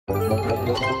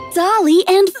Dolly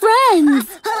and friends!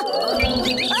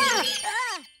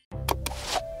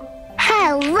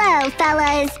 Hello,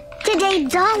 fellas! Today,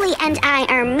 Dolly and I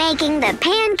are making the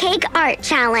Pancake Art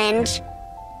Challenge.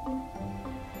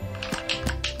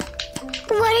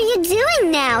 What are you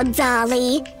doing now,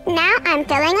 Dolly? Now I'm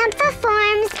filling up the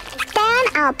forms. Then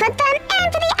I'll put them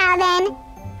into the oven.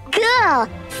 Cool!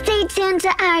 Stay tuned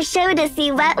to our show to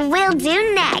see what we'll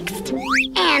do next.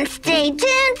 And stay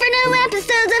tuned for new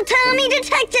episodes of Tommy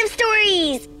Detective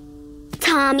Stories!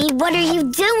 Tommy, what are you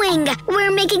doing?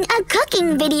 We're making a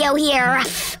cooking video here.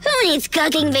 Who needs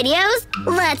cooking videos?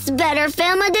 Let's better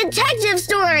film a detective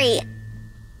story.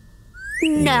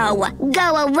 No,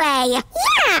 go away.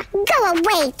 Yeah, go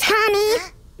away, Tommy.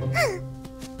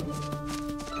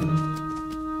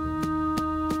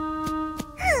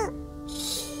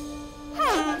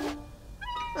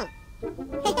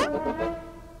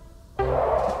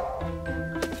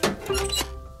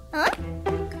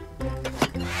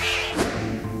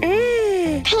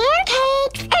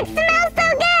 Pancakes! It smells so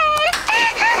good!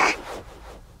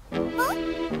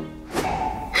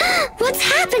 What's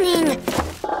happening?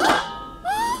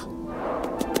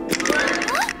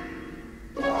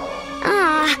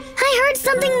 I heard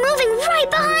something moving right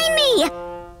behind me!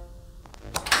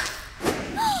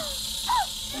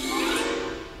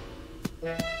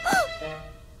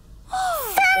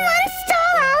 Someone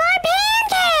stole all our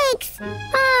pancakes!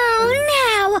 Oh,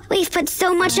 no! We've put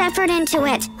so much effort into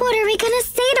it. What are we gonna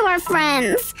say to our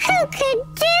friends? Who could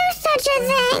do such a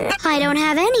thing? I don't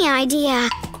have any idea.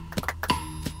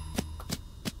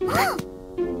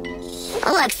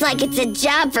 Looks like it's a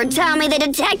job for Tommy the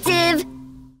detective.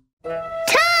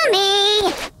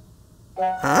 Tommy!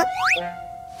 Huh?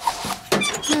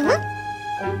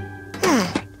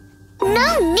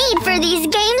 No need for these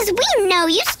games. We know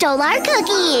you stole our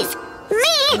cookies.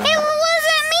 Me? It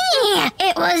wasn't me.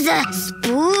 It was a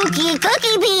spooky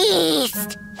cookie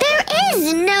beast. There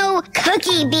is no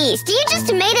cookie beast. You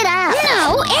just made it up.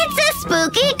 No, it's a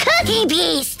spooky cookie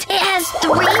beast. It has 3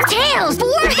 tails,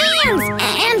 4 hands,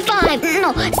 and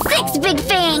 6 big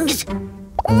fangs.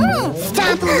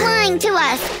 Stop lying to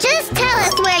us. Just tell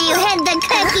us where you hid the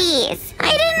cookies.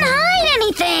 I didn't hide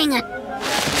anything.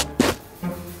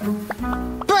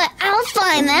 But I'll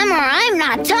find them or I'm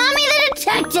not Tommy the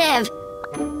detective.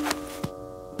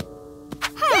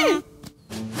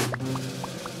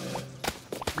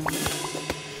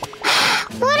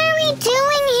 What are we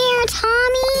doing here,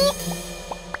 Tommy?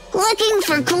 Looking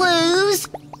for clues.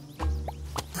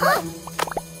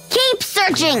 Keep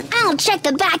searching. I'll check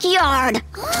the backyard.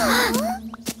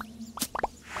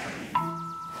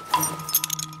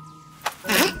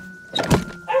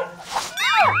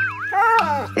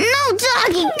 No,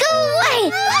 doggy, go away!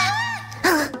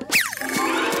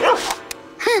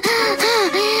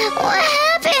 What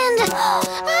happened?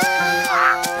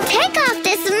 Take off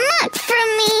this muck from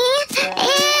me.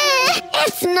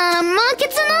 It's not a muck,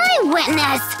 it's an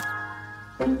eyewitness.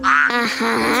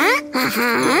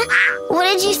 What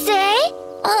did you say?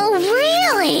 Oh,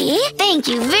 really? Thank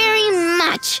you very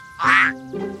much.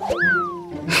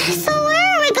 So where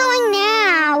are we going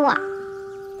now?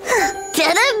 To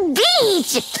the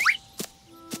beach!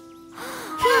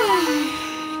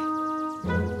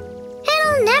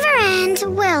 It'll never end,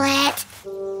 will it?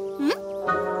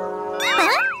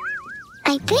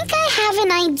 I think I have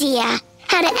an idea.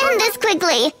 How to end this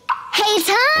quickly. Hey,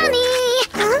 Tommy!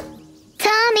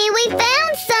 Tommy, we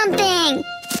found something!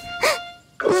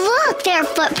 Look, there are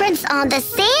footprints on the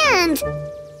sand.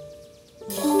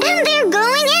 And they're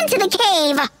going into the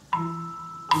cave.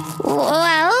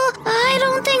 Well, I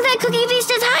don't think that Cookie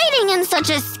Beast is hiding in such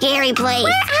a scary place.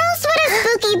 Where else would a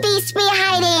spooky beast be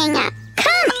hiding?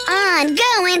 Come on,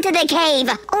 go into the cave.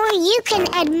 Or you can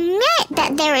admit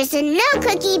that there is no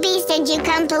Cookie Beast and you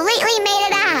completely made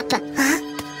it up.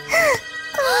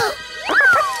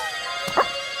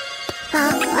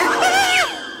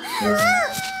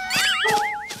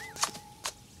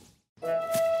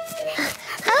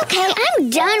 Okay, I'm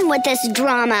done with this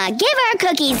drama. Give our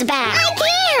cookies back. I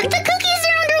can't! The cookies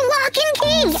are under lock and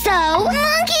key. So,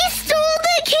 Monkey stole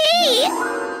the key.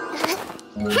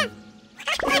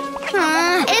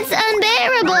 It's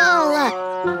unbearable.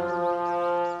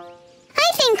 I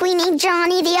think we need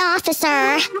Johnny the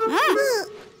officer.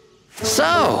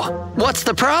 So, what's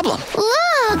the problem?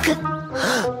 Look!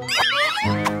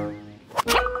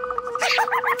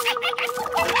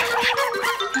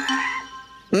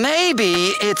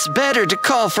 Maybe it's better to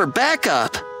call for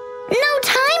backup. No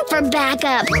time for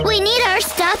backup. We need our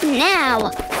stuff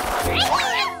now.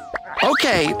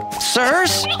 Okay,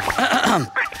 sirs.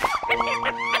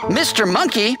 Mr.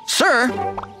 Monkey, sir.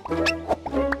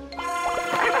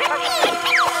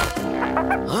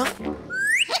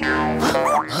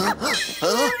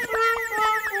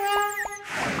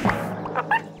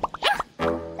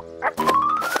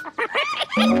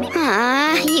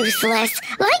 useless,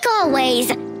 like always.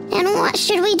 And what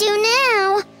should we do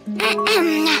now?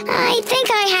 I think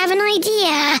I have an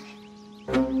idea.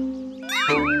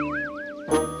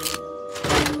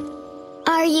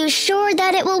 Are you sure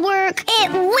that it will work?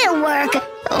 It will work.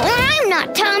 I'm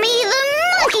not Tommy the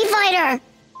Monkey Fighter.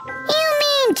 You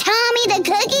mean Tommy the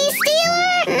Cookie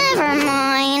Stealer? Never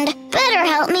mind. Better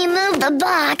help me move the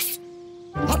box.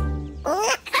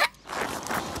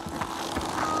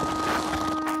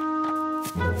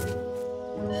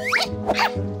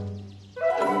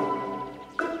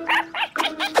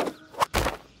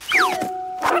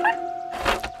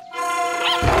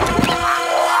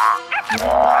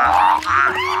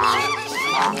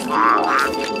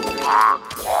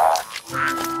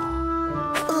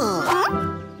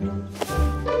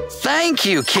 Thank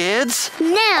you, kids.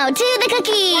 Now to the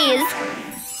cookies.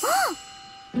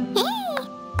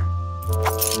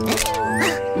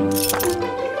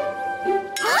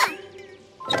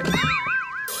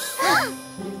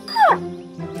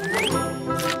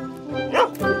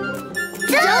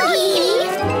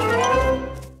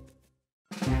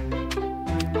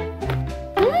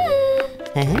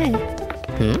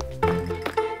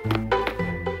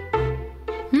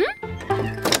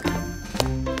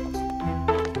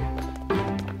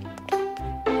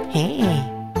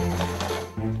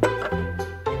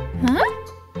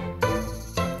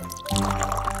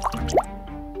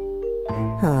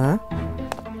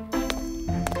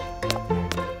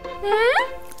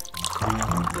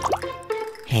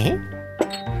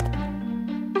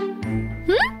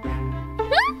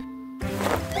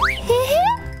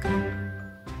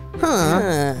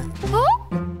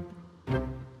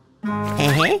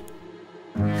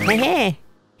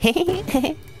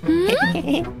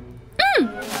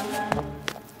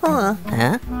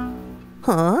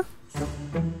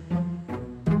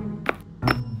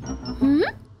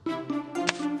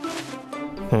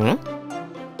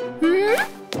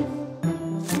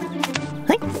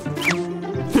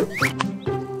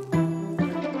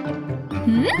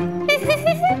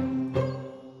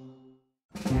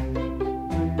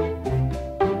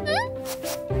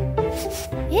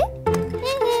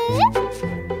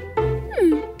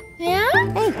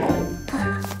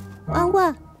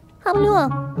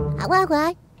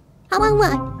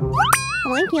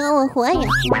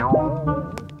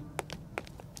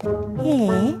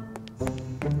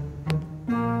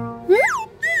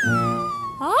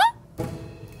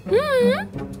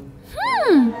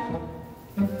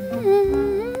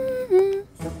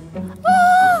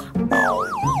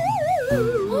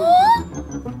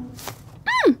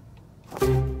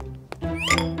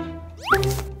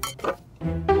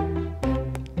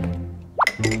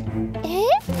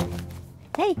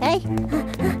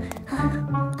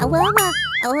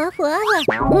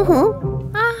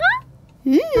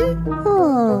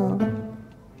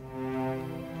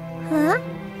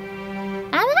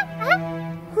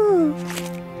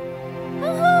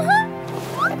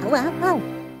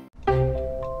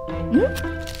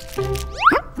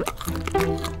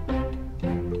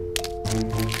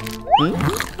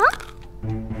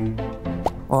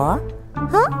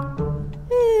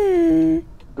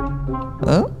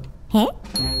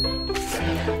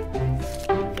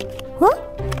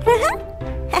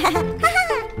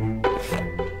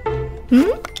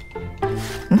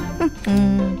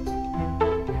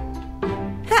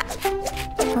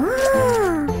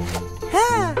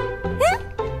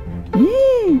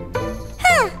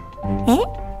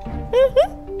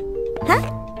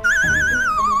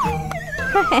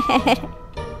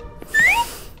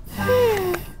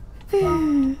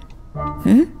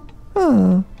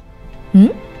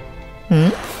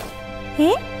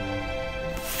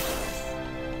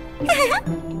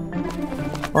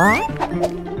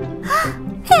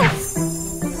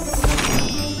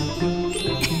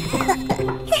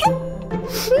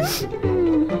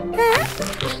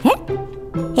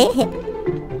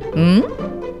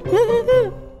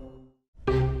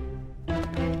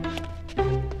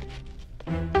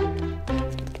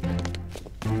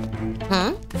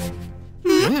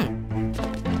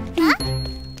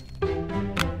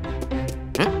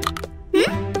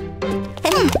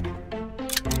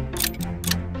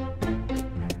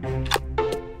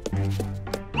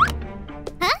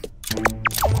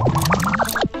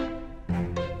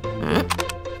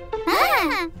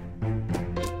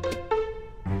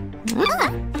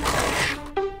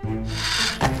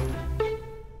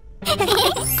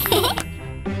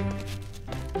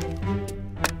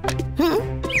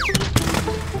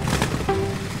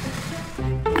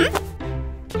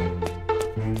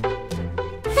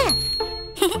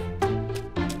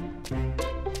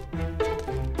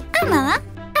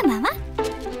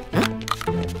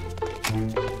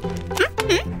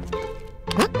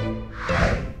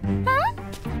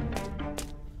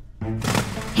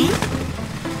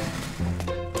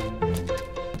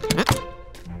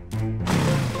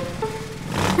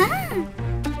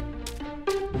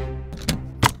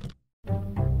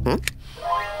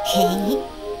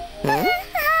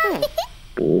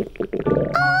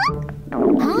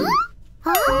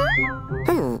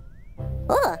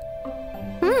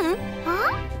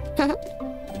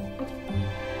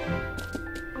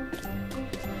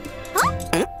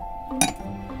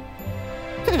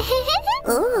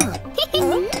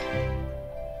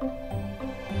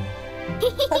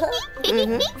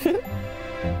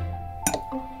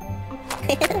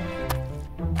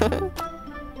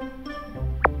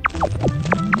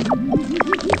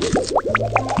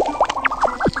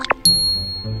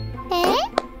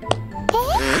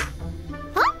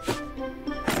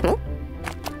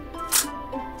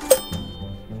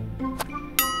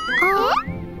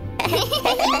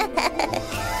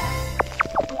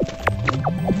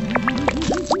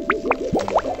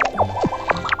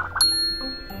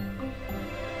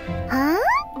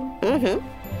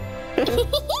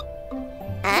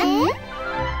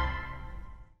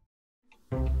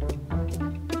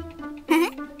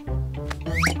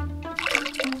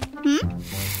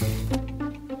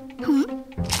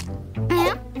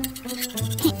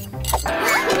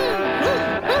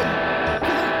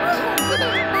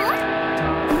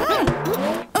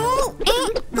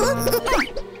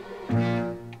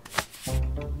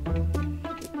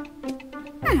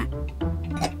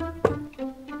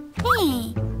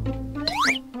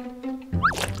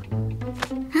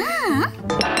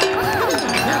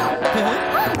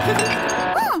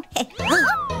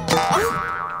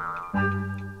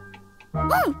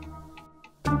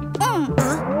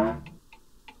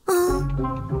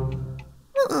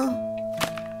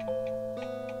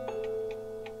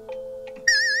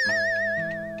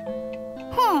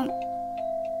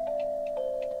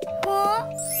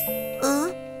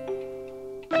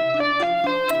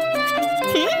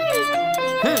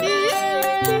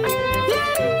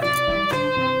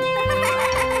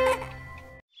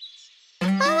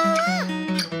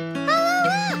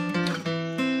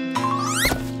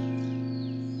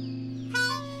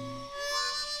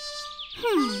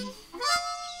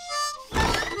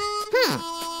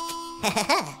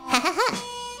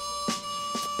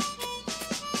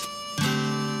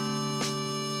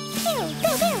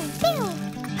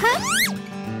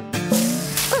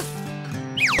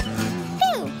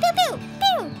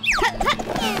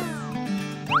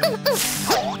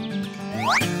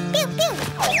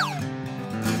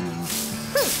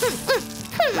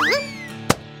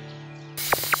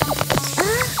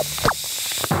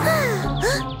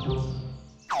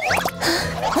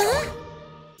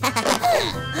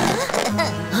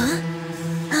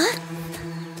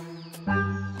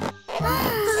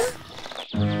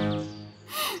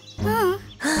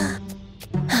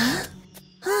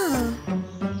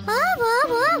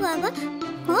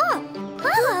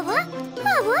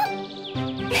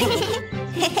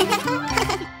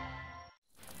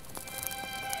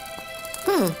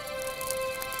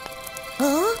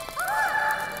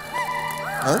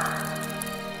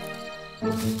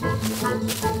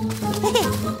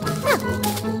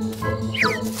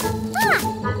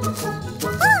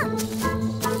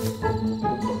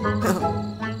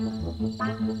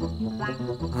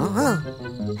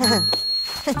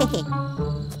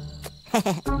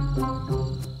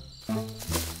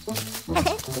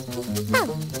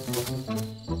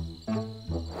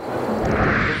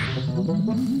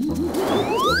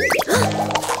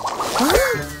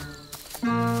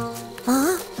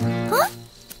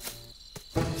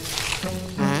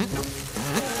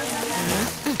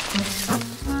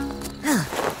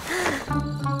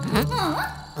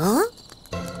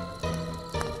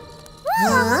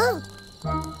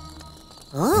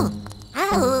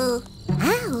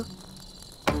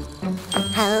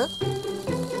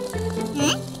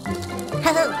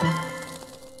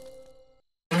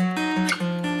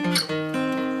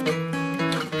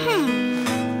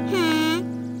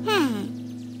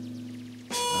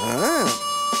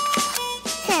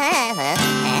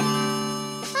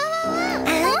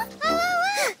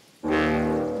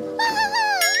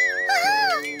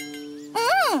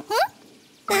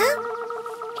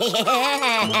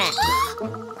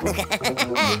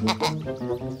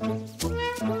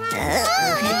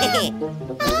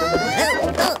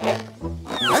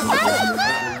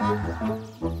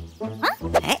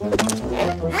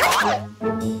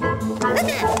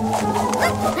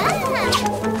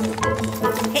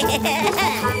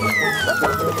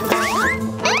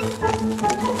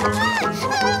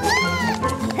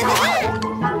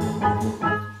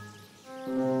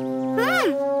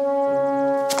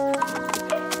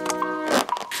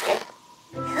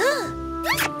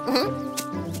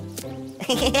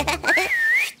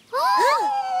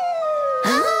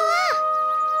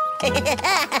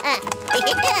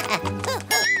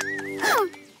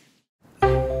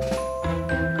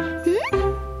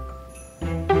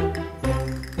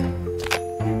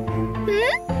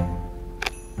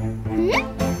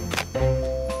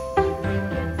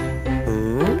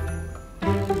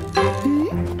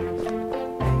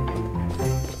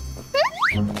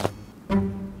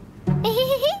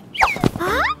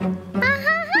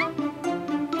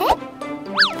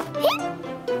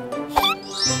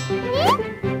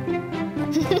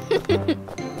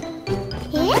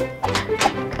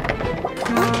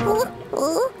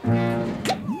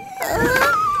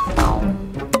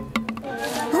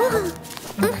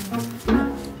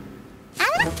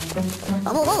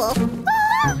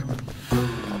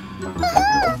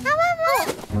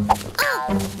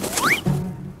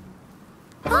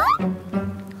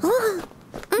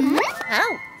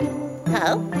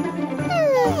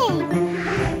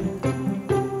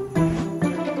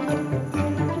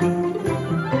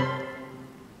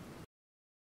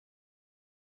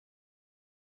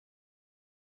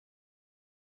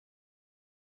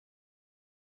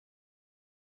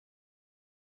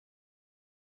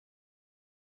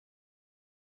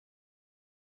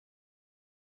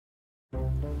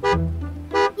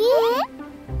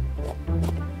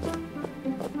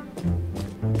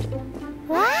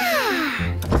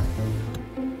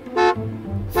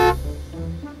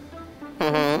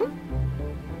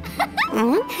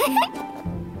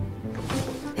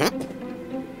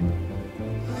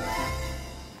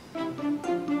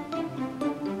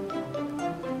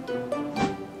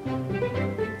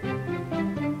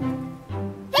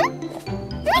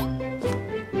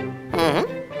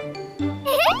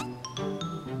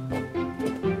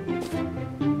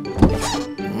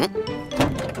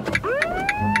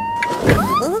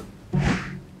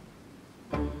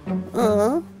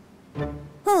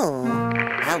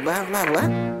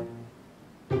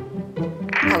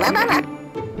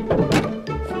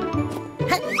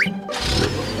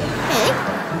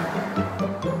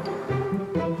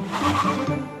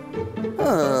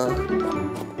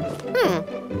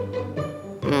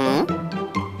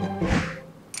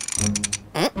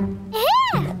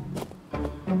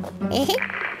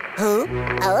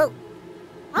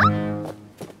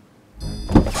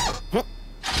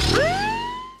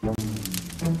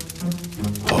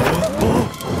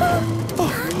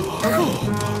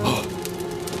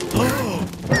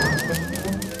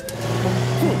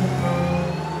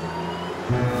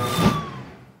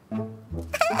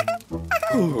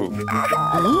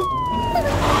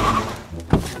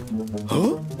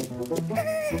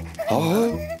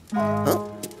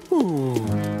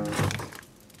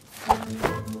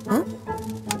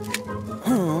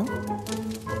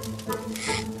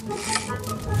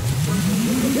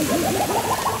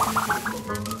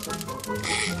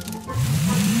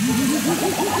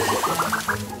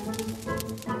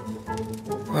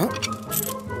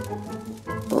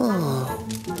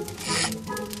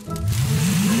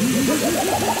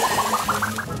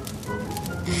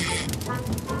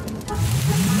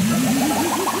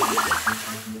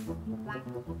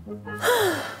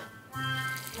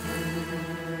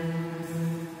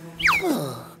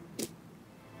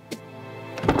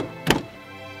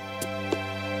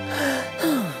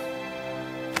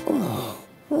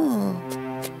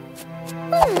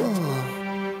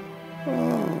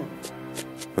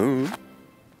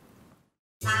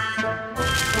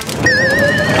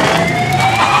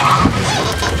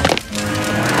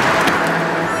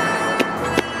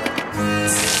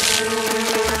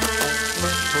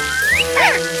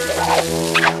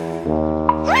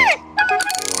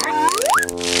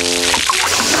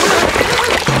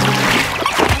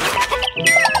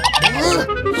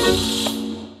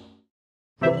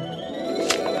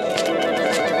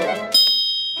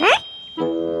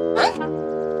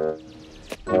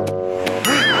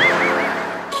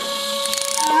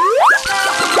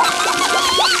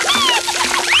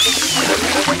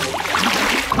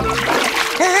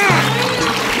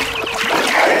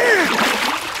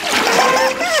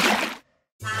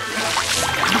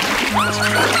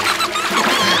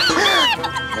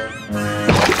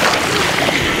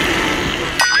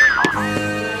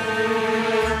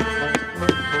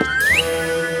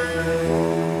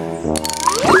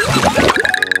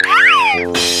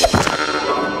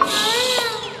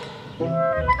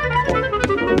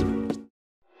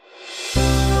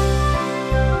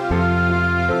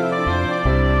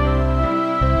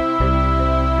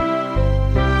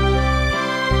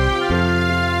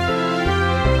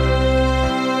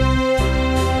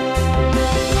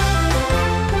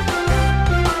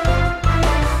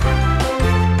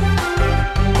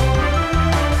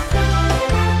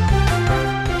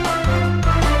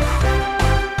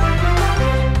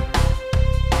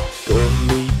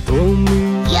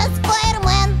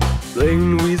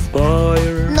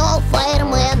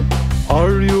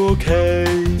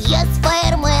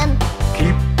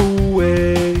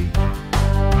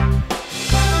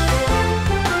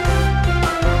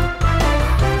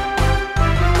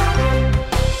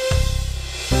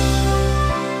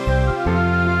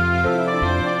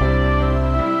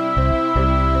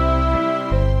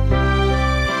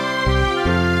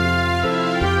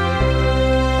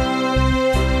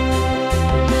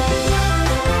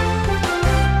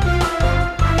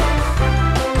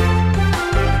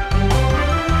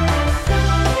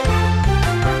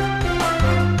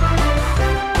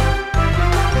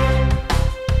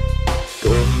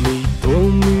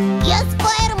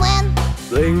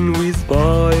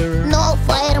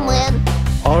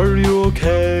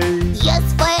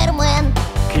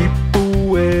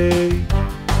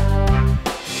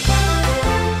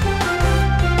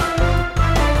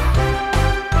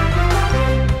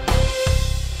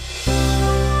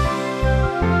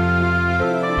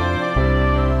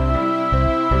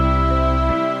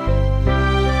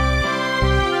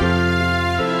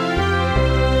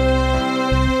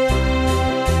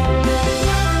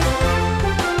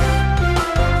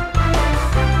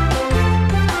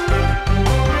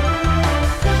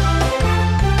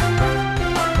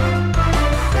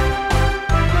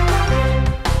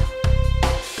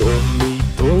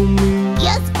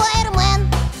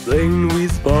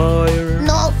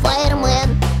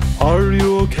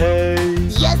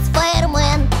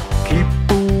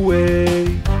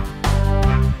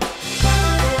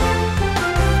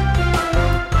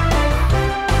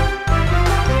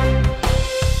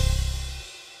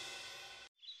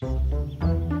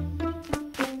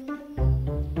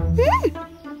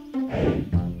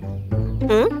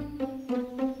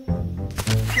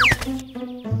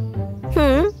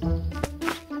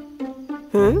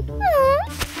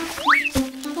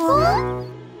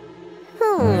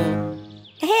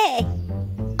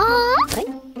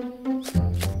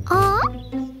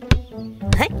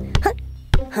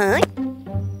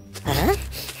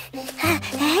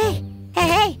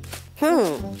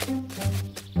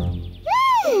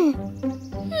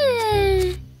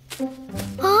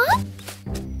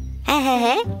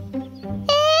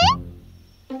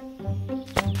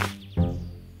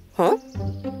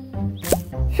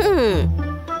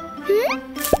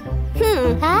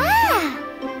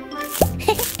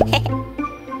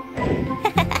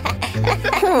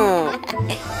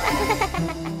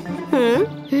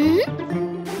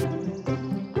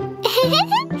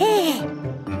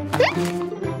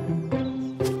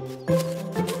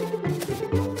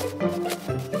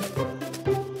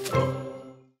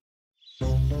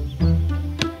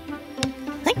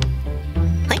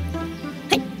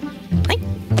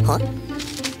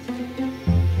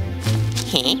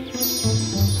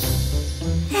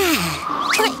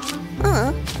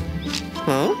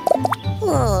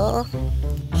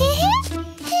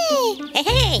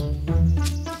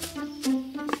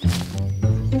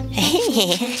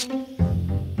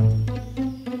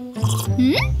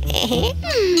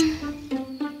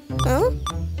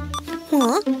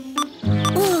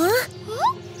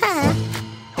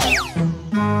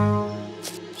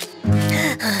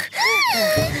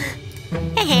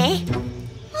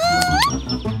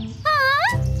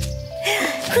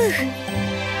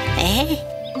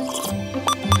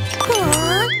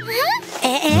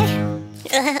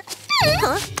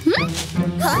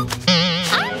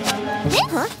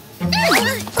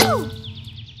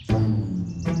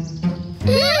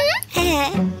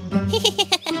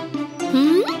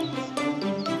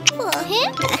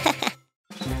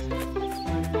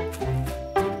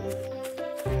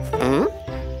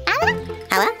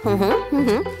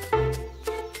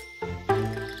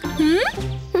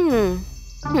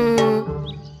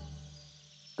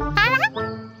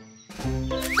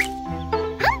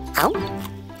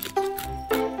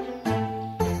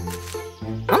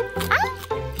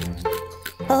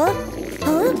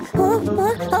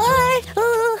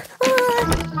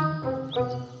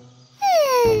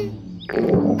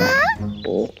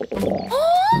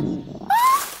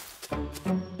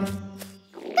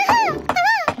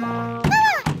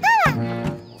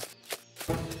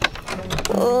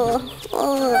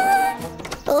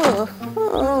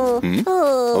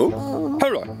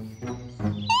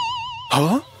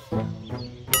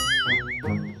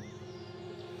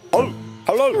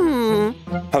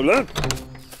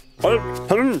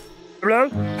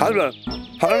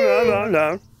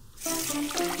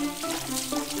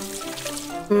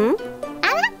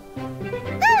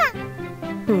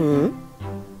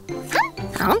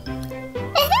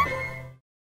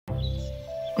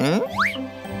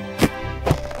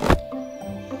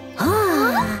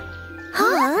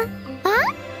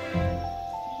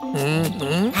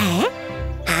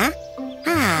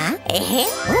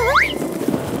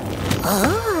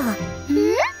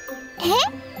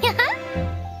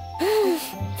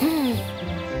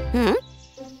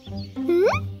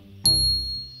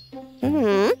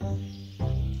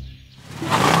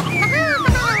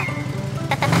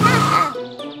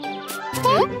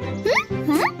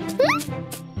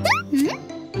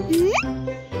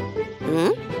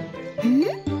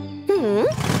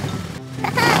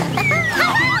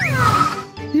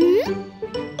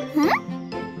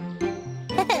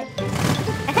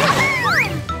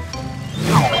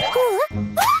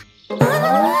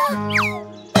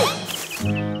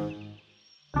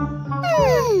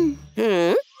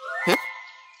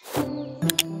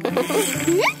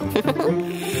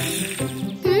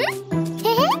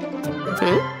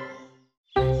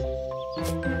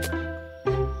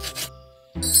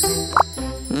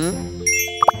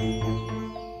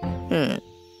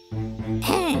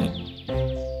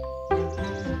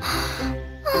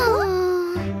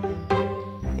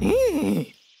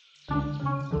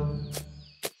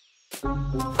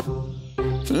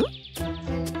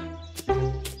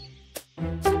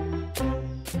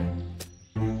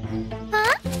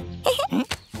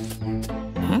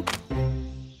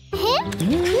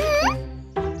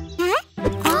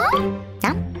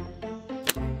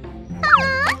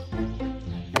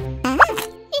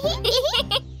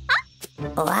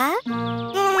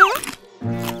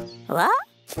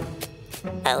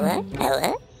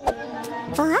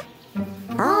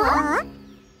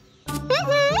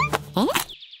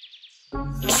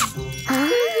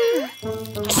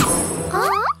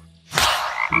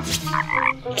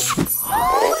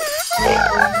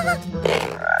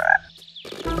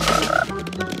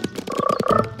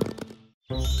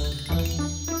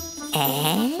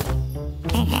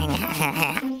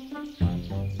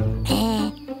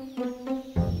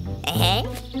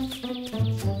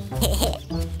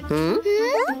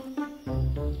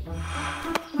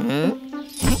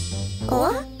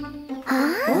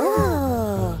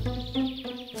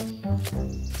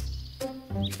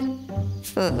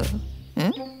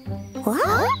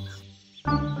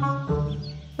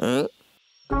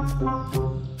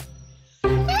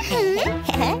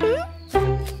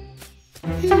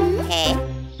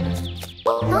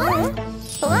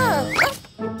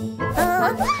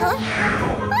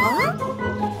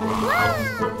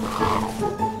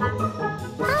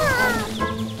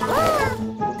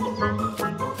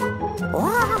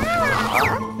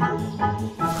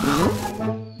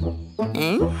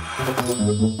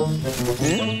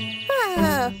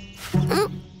 Hmm?